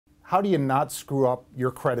How do you not screw up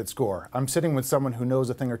your credit score? I'm sitting with someone who knows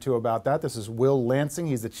a thing or two about that. This is Will Lansing.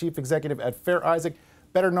 He's the Chief Executive at Fair Isaac,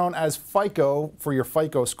 better known as FICO for your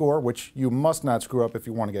FICO score, which you must not screw up if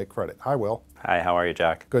you want to get credit. Hi, Will. Hi, how are you,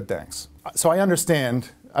 Jack? Good, thanks. So I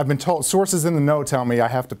understand, I've been told, sources in the know tell me I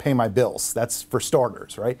have to pay my bills. That's for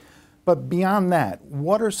starters, right? But beyond that,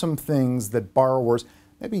 what are some things that borrowers,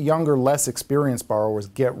 maybe younger, less experienced borrowers,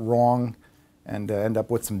 get wrong and end up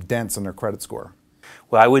with some dents in their credit score?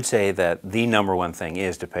 Well, I would say that the number one thing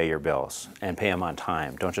is to pay your bills and pay them on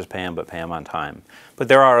time. Don't just pay them, but pay them on time. But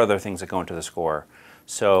there are other things that go into the score.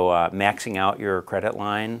 So maxing out your credit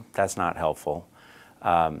line, that's not helpful.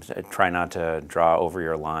 Try not to draw over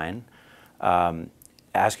your line.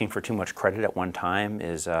 Asking for too much credit at one time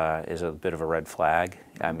is a bit of a red flag.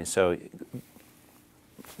 I mean, so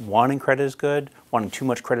wanting credit is good. Wanting too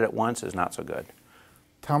much credit at once is not so good.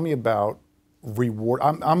 Tell me about reward.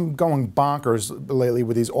 I'm going bonkers lately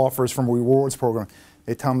with these offers from rewards program.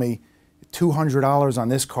 They tell me $200 on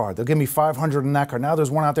this card. They'll give me $500 on that card. Now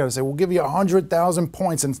there's one out there that say we'll give you 100,000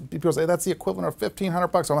 points, and people say that's the equivalent of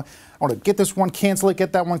 $1,500. I want to get this one, cancel it,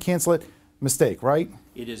 get that one, cancel it. Mistake, right?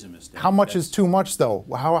 It is a mistake. How much is too much, though?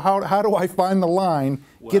 How do I find the line,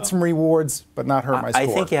 get some rewards, but not hurt my score? I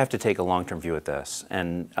think you have to take a long-term view at this.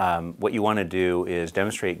 And what you want to do is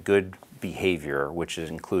demonstrate good behavior, which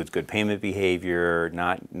includes good payment behavior,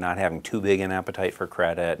 not having too big an appetite for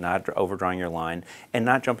credit, not overdrawing your line, and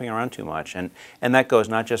not jumping around too much. And that goes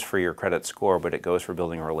not just for your credit score, but it goes for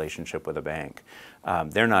building a relationship with a bank.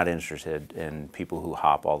 They're not interested in people who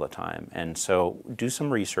hop all the time. And so do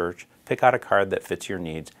some research, pick out a card that fits your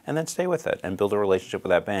needs, and then stay with it and build a relationship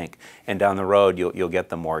with that bank. And down the road, you'll get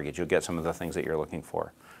the mortgage. You'll get some of the things that you're looking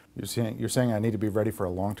for. You're saying I need to be ready for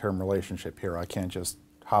a long-term relationship here. I can't just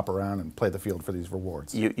hop around and play the field for these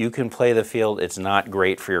rewards. You can play the field. It's not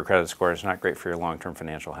great for your credit score. It's not great for your long-term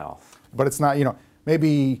financial health. But it's not,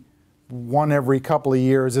 maybe one every couple of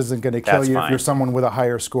years isn't going to kill you if you're someone with a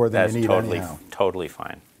higher score than you need anyhow. Totally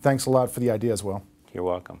fine. Thanks a lot for the ideas, Will. You're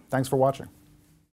welcome. Thanks for watching.